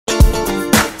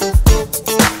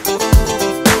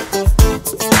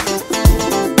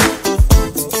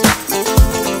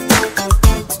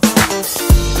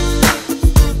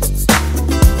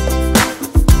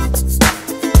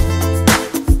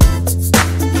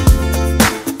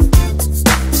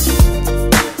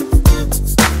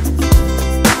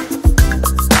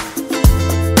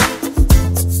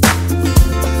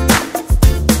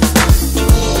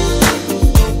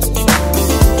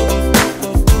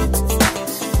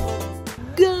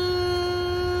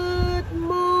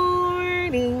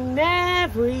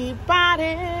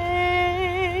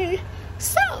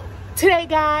Today,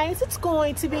 guys, it's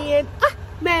going to be an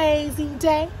amazing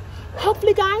day.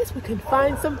 Hopefully, guys, we can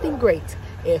find something great.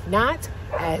 If not,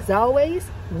 as always,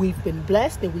 we've been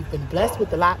blessed, and we've been blessed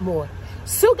with a lot more.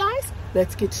 So, guys,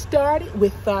 let's get started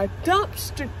with our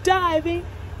dumpster diving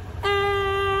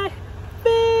adventure.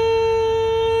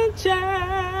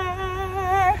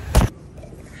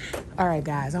 All right,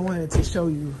 guys, I wanted to show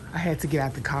you. I had to get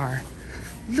out the car.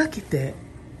 Look at that.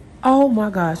 Oh, my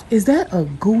gosh. Is that a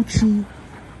Gucci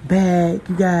bag,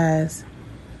 you guys?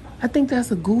 I think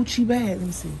that's a Gucci bag. Let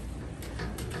me see.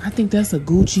 I think that's a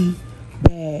Gucci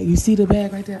bag. You see the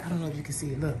bag right there? I don't know if you can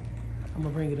see it. Look, I'm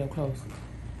gonna bring it up close.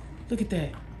 Look at that.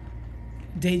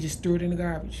 They just threw it in the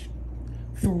garbage.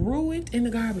 Threw it in the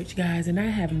garbage, guys, and I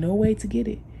have no way to get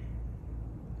it.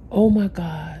 Oh my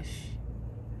gosh.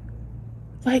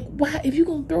 Like, why? If you're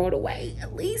gonna throw it away,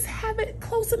 at least have it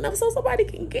close enough so somebody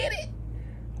can get it.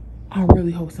 I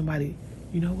really hope somebody,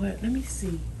 you know what? Let me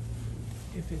see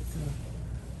if it's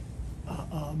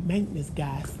a maintenance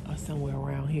guy or somewhere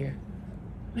around here.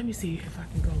 Let me see if I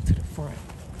can go to the front.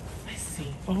 Let's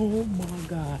see. Oh my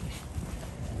gosh.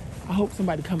 I hope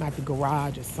somebody come out the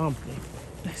garage or something.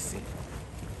 Let's see.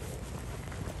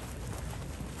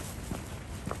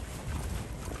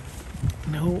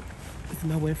 No, there's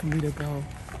nowhere for me to go.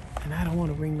 And I don't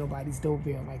want to ring nobody's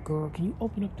doorbell. Like, girl, can you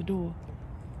open up the door?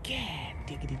 God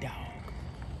diggity dog.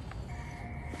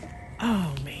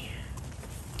 Oh, man.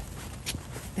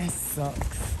 That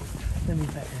sucks. Let me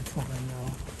let Antoine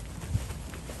know.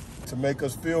 To make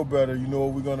us feel better, you know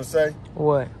what we're going to say?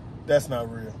 What? That's not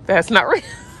real. That's not real.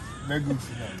 That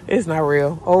Gucci not. It's not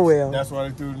real. Oh, well. That's why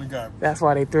they threw it in the garbage. That's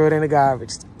why they threw it in the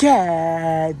garbage.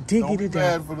 God diggity Don't be dog.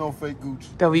 mad for no fake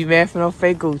Gucci. Don't be mad for no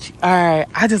fake Gucci. All right.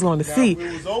 I just want to see. If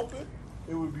it was open,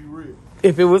 it would be real.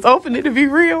 If it was open, it'd be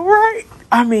real, right?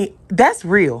 I mean, that's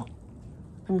real.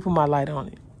 Let me put my light on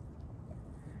it.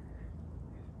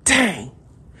 Dang.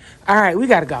 All right, we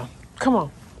got to go. Come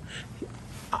on.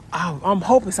 I'm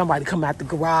hoping somebody come out the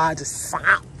garage or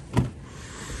something.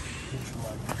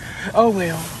 Oh,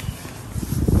 well.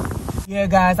 Yeah,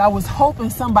 guys, I was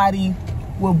hoping somebody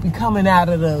will be coming out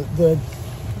of the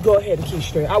go ahead and keep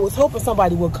straight. I was hoping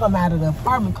somebody would come out of the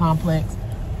apartment complex,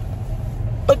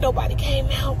 but nobody came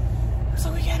out.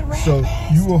 So we got to wrap. So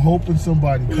you were hoping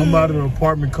somebody come out of the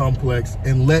apartment complex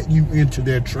and let you into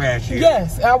their trash area?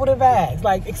 Yes, I would have asked.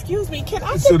 Like, excuse me, can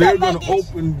I So take they're that going to luggage?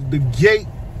 open the gate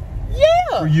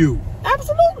for you?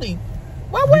 Absolutely.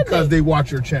 Why wouldn't Because they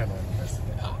watch your channel.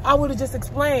 I would have just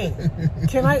explained.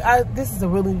 Can I this is a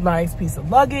really nice piece of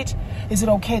luggage. Is it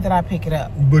okay that I pick it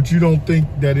up? But you don't think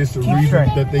that it's a reason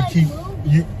that they keep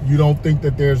you don't think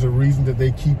that there's a reason that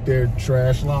they keep their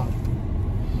trash locked?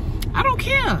 I don't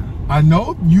care. I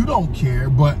know you don't care,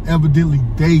 but evidently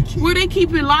they care. Well, they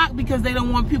keep it locked because they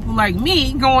don't want people like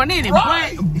me going in it.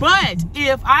 Right. But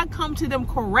if I come to them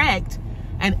correct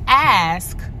and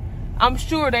ask, I'm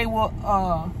sure they will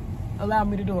allow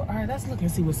me to do it. All right, let's look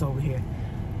and see what's over here.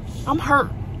 I'm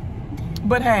hurt.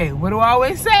 But hey, what do I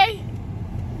always say?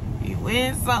 You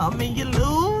win some and you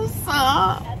lose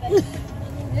some.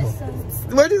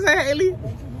 What'd you say, Haley?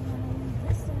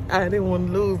 I didn't want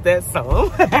to lose that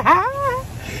some.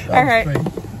 All right.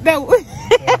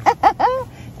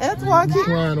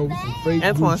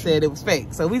 Antoine said it was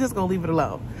fake. So we just gonna leave it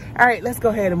alone. All right, let's go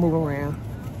ahead and move around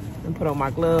and put on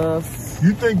my gloves.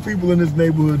 You think people in this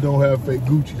neighborhood don't have fake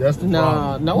Gucci? That's the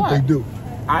problem. No, they do.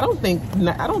 I don't think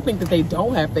that they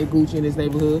don't have fake Gucci in this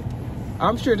neighborhood.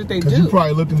 I'm sure that they do. Because you're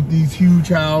probably looking at these huge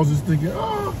houses thinking,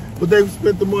 oh, but they've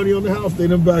spent the money on the house. They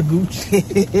didn't buy Gucci.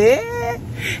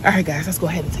 All right, guys, let's go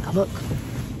ahead and take a look.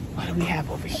 What do we have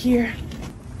over here?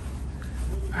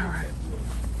 All right.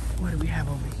 What do we have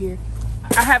over here?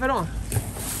 I have it on.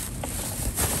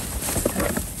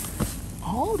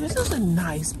 Oh, this is a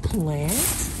nice plant.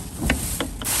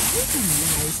 This is a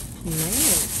nice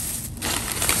plant.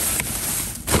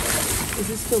 Is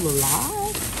it still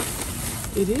alive?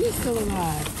 It is still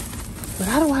alive. But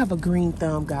I don't have a green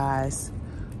thumb, guys.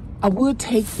 I would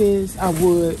take this,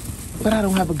 but I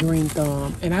don't have a green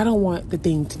thumb and I don't want the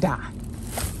thing to die.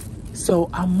 So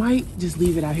I might just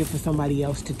leave it out here for somebody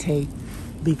else to take,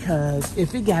 because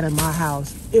if it got in my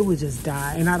house, it would just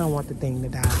die and I don't want the thing to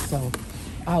die. So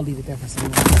I'll leave it there for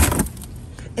someone else.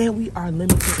 And we are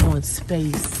limited on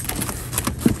space.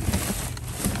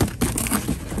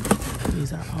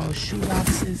 These are all shoe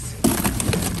boxes.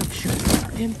 Make sure they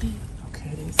are empty.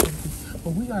 Okay, it is empty.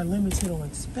 But we are limited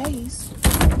on space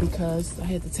because I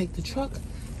had to take the truck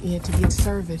in to get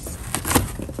service.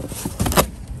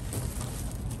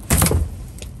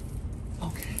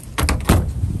 Okay.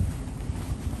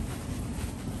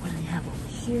 What do we have over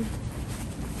here?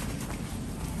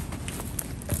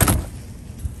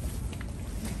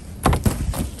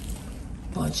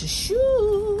 bunch of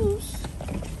shoes.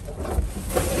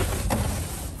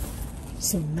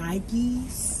 Some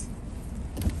Nikes.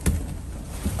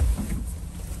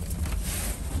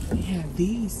 We have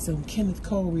these, some Kenneth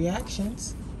Cole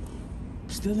reactions.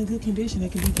 Still in good condition, they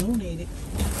can be donated.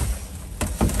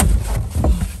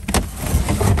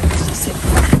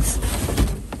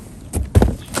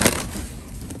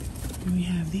 And we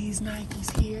have these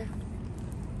Nikes here.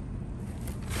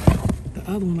 The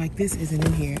other one like this isn't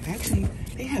in here. Actually,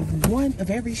 they have one of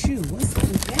every shoe. What's up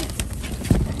with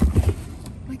that?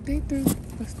 Like they threw,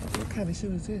 what kind of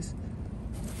shoe is this?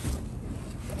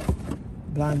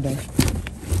 Blondo.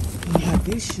 And you have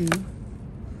this shoe,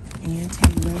 and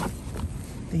Taylor.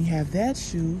 Then you have that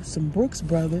shoe, some Brooks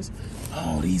Brothers.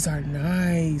 Oh, these are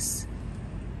nice.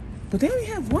 But they only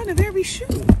have one of every shoe.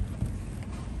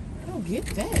 I don't get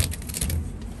that.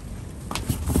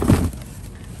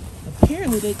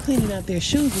 Apparently they're cleaning out their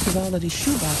shoes because all of these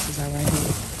shoe boxes are right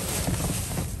here.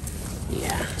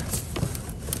 Yeah.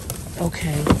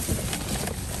 Okay.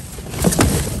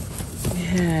 We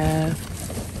have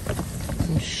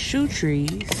some shoe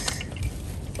trees.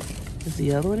 Is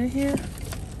the other one in here?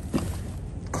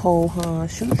 Cole Haan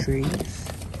shoe trees.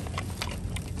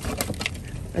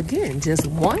 Again, just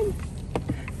one.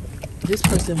 This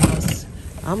person must.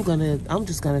 I'm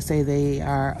just gonna say they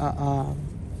are.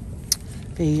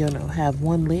 They have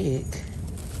one leg.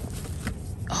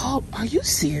 Oh, are you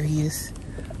serious?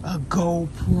 A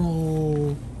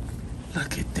GoPro.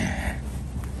 Look at that.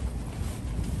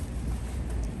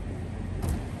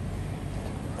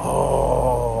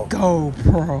 Oh.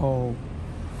 GoPro.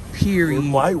 Period. It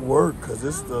might work because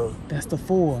it's the. That's the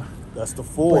 4. That's the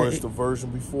 4. But it's the version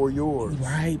before yours.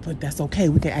 Right, but that's okay.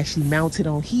 We can actually mount it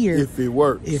on here. If it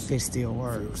works. If it still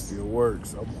works. If it still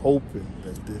works. I'm hoping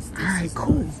that this all right, is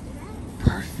cool. Nice.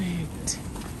 Perfect.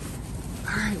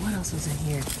 All right, what else was in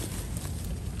here?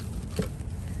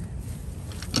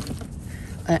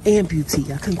 Amputee.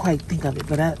 I couldn't quite think of it,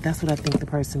 but that's what I think the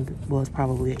person was,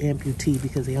 probably an amputee,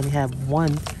 because they only have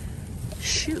one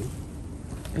shoe.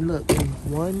 And look,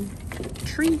 one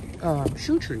tree,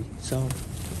 shoe tree. So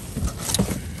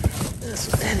that's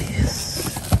what that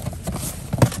is.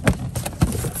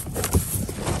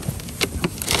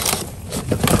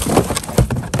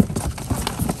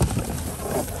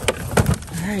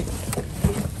 All right.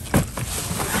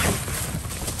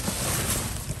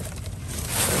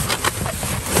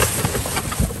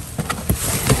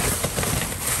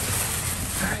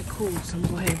 All right, cool. So I'm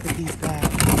gonna go ahead and put these back.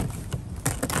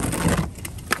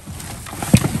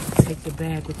 Take the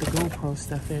bag with the GoPro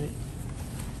stuff in it.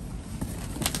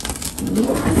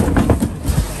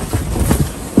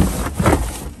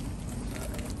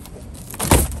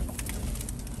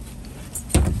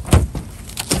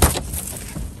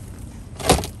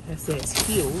 That says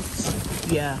heels.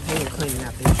 Yeah, they ain't cleaning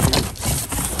out their shoes.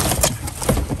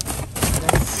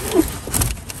 Let's see.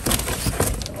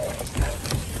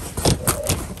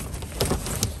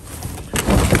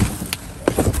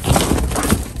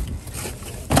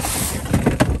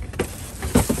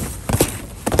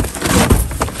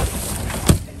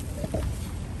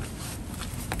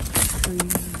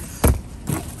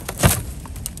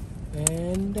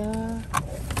 And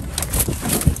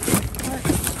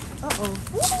uh-oh.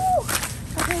 Woo!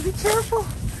 I gotta be careful.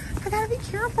 I gotta be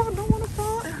careful. I don't want to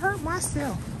fall and hurt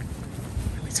myself.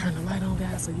 Let me turn the light on,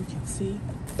 guys, so you can see.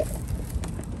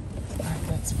 Alright,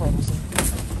 that's frozen.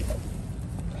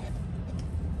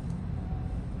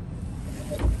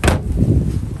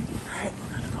 Alright, we're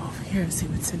gonna go over here and see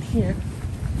what's in here.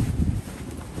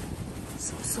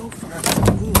 So far, so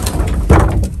good.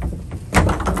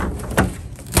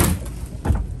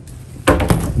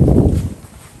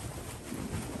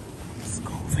 Let's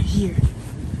go over here.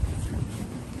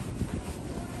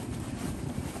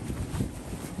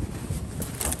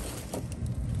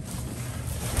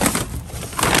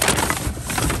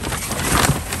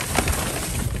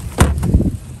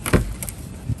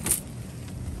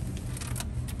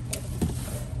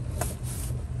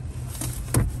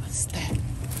 What's that?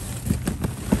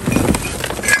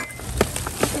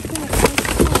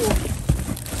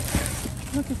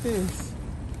 Look at this.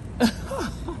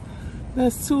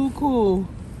 That's too cool.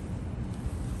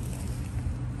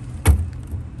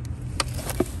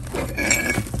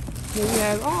 Then we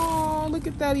have, oh, look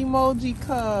at that emoji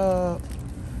cup.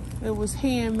 It was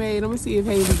handmade. Let me see if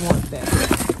Haley wants that.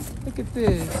 Look at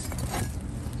this.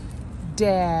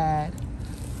 Dad,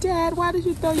 why did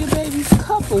you throw your baby's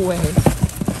cup away?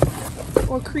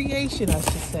 Or creation, I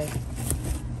should say.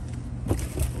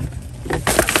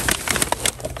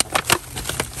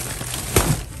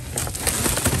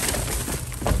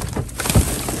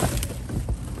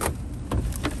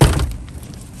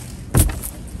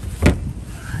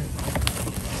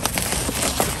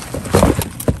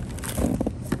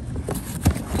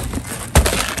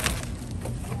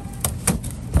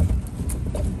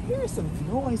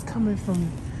 always coming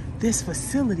from this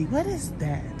facility. What is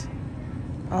that?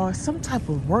 Some type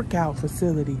of workout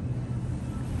facility.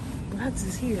 But I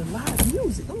just hear a lot of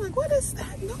music. I'm like, what is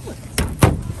that noise?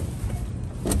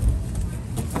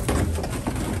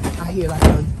 I hear like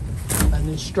an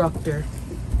instructor.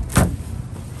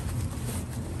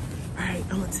 Alright,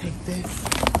 I'm gonna take this.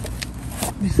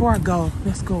 Before I go,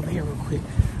 let's go over here real quick.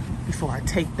 Before I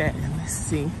take that, and let's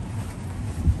see.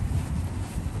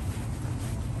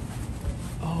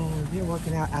 Oh, they're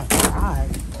working out outside.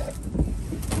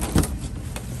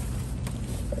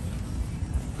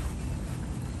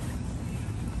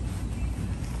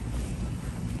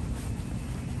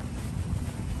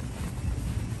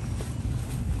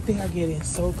 They are getting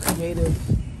so creative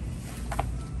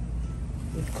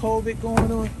with COVID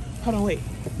going on. Hold on, wait.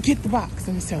 Get the box.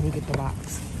 Let me tell me get the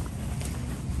box.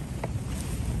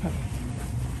 Okay.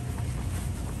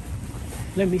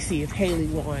 Let me see if Haley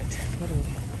wants.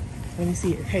 Let me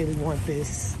see if Haley wants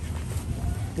this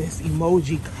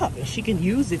emoji cup, and she can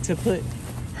use it to put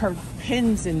her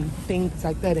pens and things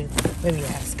like that in. Let me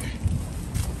ask her.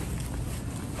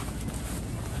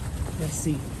 Let's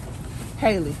see.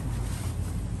 Haley,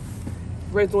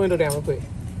 raise the window down real quick.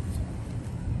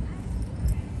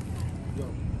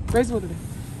 Raise the window down.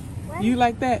 What? You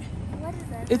like that? What is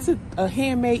that? It's a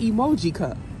handmade emoji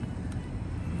cup.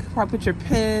 You can probably put your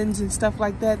pens and stuff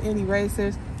like that in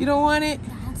erasers. You don't want it?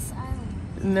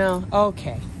 No?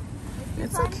 Okay.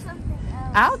 It's okay. Something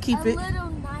else. I'll keep it. A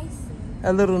little nicer.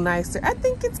 A little nicer. I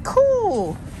think it's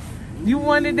cool. You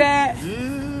wanted that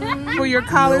for your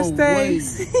college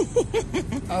days?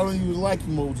 I don't even like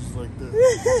emojis like that.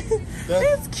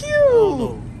 It's cute. I don't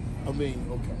know. I mean,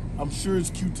 okay. I'm sure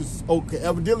it's cute to... Okay,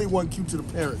 evidently it wasn't cute to the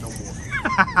parent no more.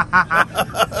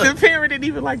 The parent didn't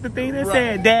even like the thing that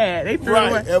said dad. They threw it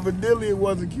away. Evidently it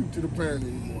wasn't cute to the parent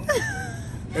anymore.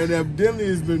 And evidently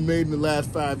it's been made in the last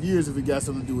 5 years if it got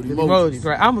something to do with emojis.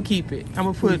 Right. I'm going to keep it.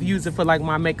 I'm going to use it for like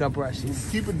my makeup brushes.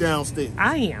 Keep it downstairs.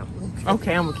 I am.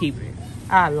 Okay, I'm going to keep it.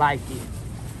 I like it.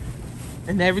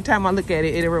 And every time I look at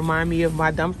it, it'll remind me of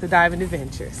my dumpster diving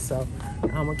adventures. So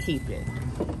I'm going to keep it.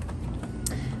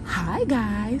 Hi,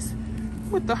 guys.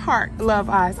 With the heart, love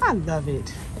eyes. I love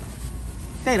it.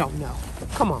 They don't know.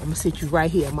 Come on, I'm going to sit you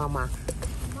right here, Mama.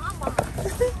 Mama.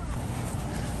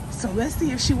 So let's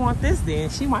see if she wants this then.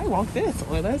 She might want this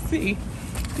one. Let's see.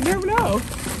 You never know.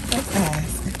 Let's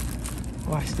ask.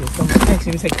 Watch this. I'm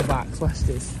actually going to take the box. Watch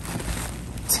this.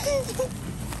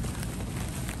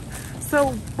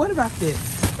 So, what about this?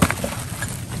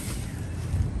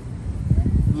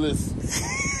 Listen.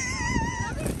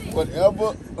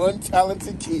 Whatever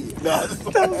untalented kid. No,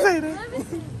 don't say that.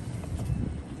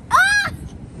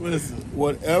 Listen,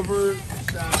 whatever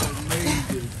child made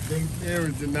this, their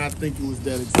parents did not think it was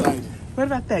that exciting. What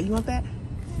about that? You want that?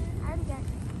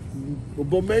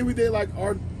 But maybe they like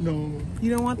art. No.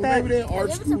 You don't want that? Maybe they're in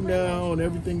art school now and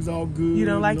everything's all good. You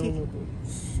don't like it?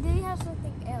 They have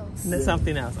something else. Yeah.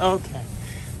 Something else. Okay.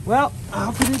 Well,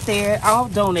 I'll put it there. I'll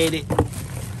donate it.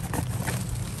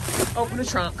 Open the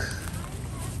trunk.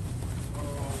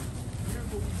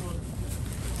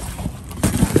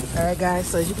 All right, guys.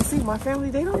 So as you can see, my family,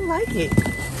 they don't like it.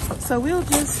 So we'll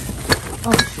just,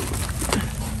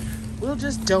 we'll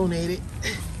just donate it.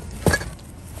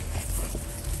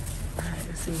 All right,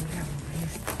 let's see what we have over here.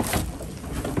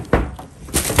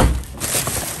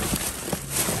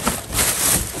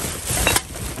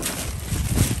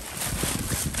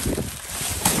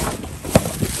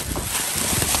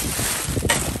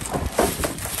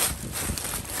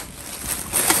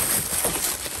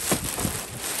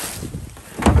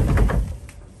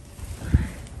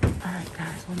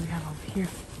 What do we have over here?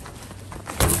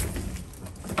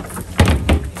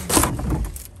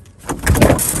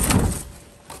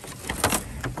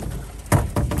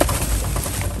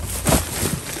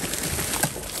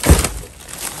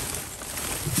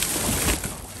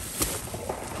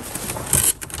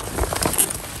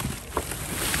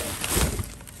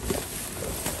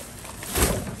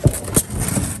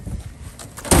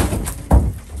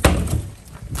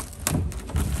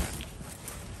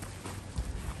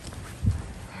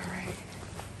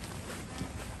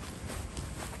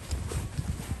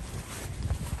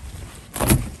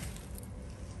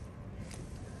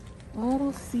 I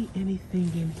don't see anything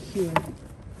in here.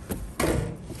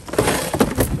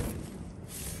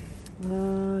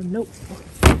 Nope.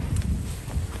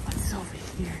 What's over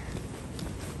here?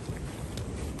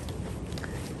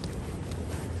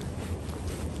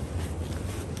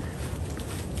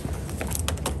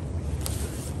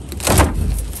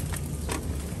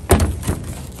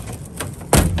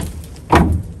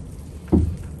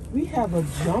 We have a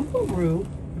jumperoo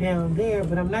down there,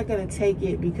 but I'm not gonna take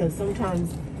it because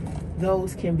sometimes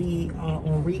those can be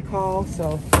on recall.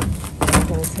 So I'm not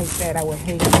gonna take that. I would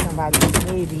hate somebody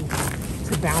maybe to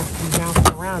be bouncing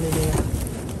around in there,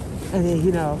 and then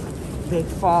you know they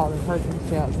fall and hurt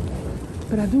themselves.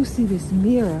 But I do see this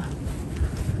mirror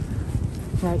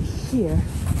right here.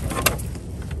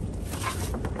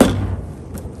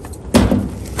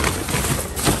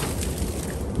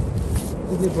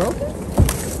 Is it broken?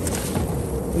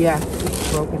 Yeah,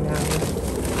 it's broken down here.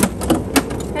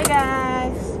 Hey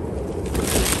guys.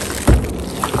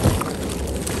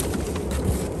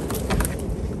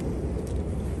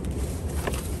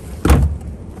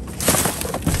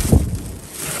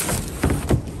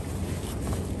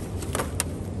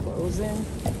 Closing.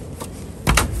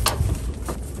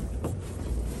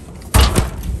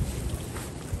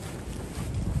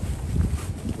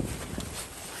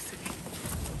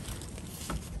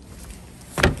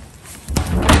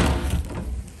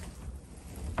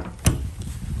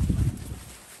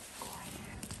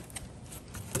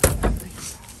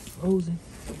 Frozen.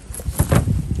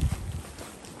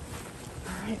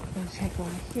 All right, we're gonna check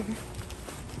over here.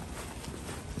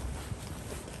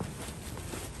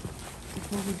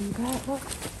 Before we do that, look.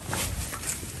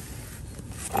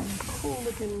 Cool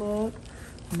looking mug.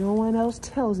 No one else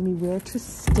tells me where to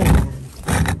stand.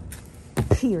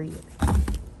 Period.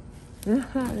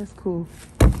 That's cool.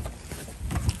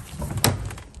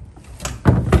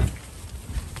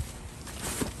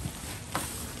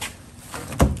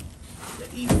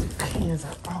 These cans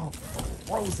are all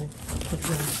frozen.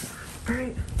 All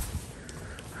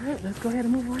right, let's go ahead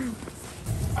and move around.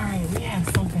 All right, we have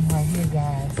something right here,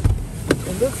 guys.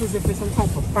 It looks as if it's some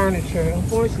type of furniture.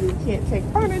 Unfortunately, we can't take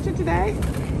furniture today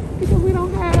because we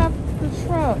don't have the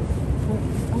truck. But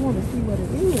I want to see what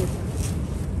it is.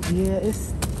 Yeah,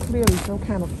 it's clearly some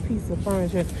kind of piece of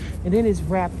furniture, and then it's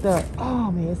wrapped up.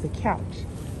 Oh man, it's a couch.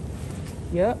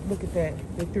 Yep, look at that.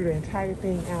 They threw the entire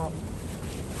thing out.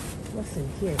 What's in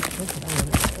here? That's what I want to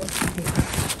know. What's in here?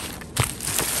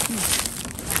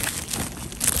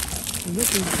 Look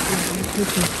at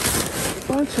a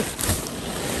bunch of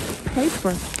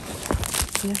paper.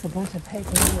 There's a bunch of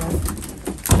paper here.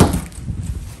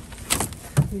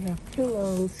 We have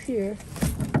pillows here.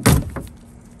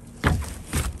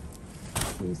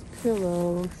 These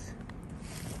pillows.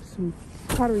 Some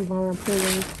Pottery Barn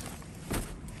pillows.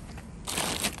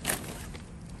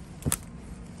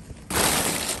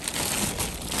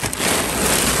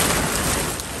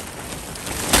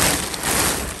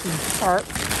 Tarp.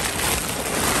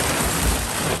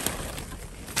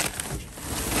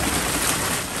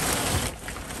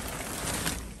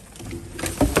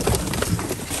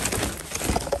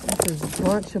 There's a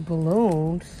bunch of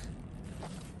balloons.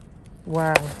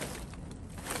 Wow.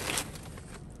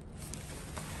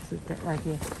 Look at that right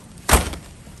here.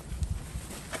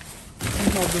 We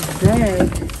have this bag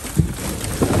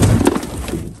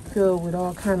filled with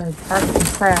all kind of arts and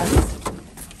crafts.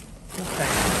 Okay.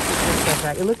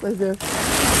 It looked as if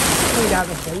cleaned out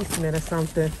the basement or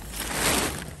something,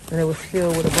 and it was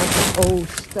filled with a bunch of old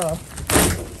stuff.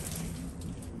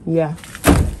 Yeah.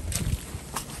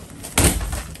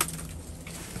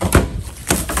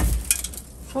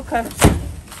 Okay.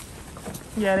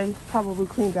 Yeah, they probably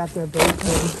cleaned out their basement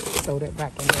and stowed it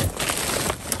back in there.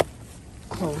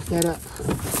 Close that up.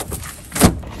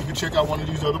 You can check out one of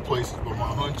these other places, but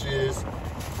my hunch is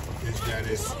that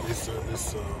it's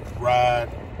a ride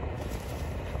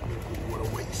with a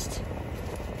waste.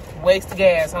 Waste of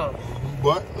gas, huh? Mm-hmm.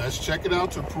 But let's check it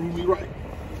out to prove me right.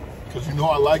 Because you know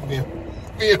I like being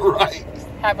right.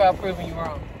 How about proving you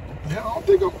wrong? Yeah, I don't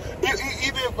think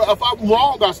even if I'm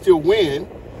wrong, I still win.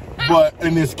 But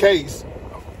in this case,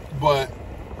 I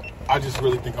just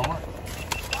really think I'm right.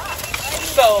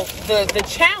 So the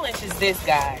challenge is this,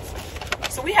 guys.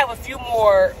 So we have a few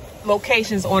more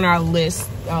locations on our list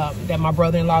that my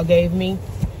brother-in-law gave me.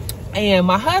 And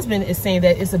my husband is saying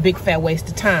that it's a big fat waste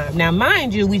of time. Now,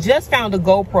 mind you, we just found a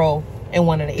GoPro in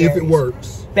one of the areas. If it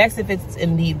works. That's if it's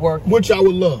indeed working. Which I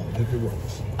would love if it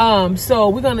works.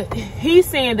 So he's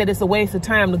saying that it's a waste of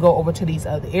time to go over to these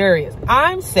other areas.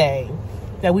 I'm saying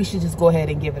that we should just go ahead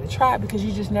and give it a try because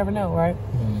you just never know, right?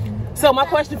 Mm-hmm. So my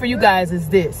question for you guys is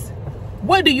this.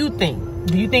 What do you think?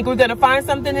 Do you think we're going to find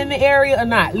something in the area or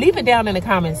not? Leave it down in the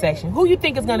comment section. Who you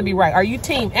think is going to be right? Are you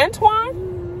team Antoine?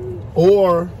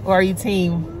 Or are you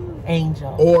team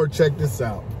Angel? Or check this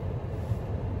out.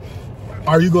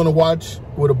 Are you going to watch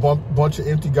with a bunch of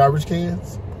empty garbage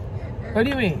cans? What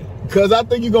do you mean? Because I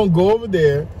think you're going to go over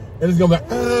there and it's going to be like,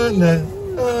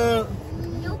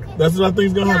 That's what I think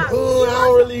is going to happen. Oh, I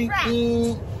don't really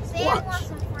watch.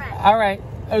 All right.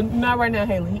 Not right now,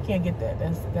 Haley. He can't get that.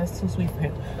 That's too sweet for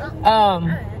him. All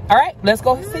right, let's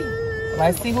go see.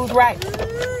 Let's see who's right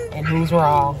and who's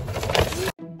wrong.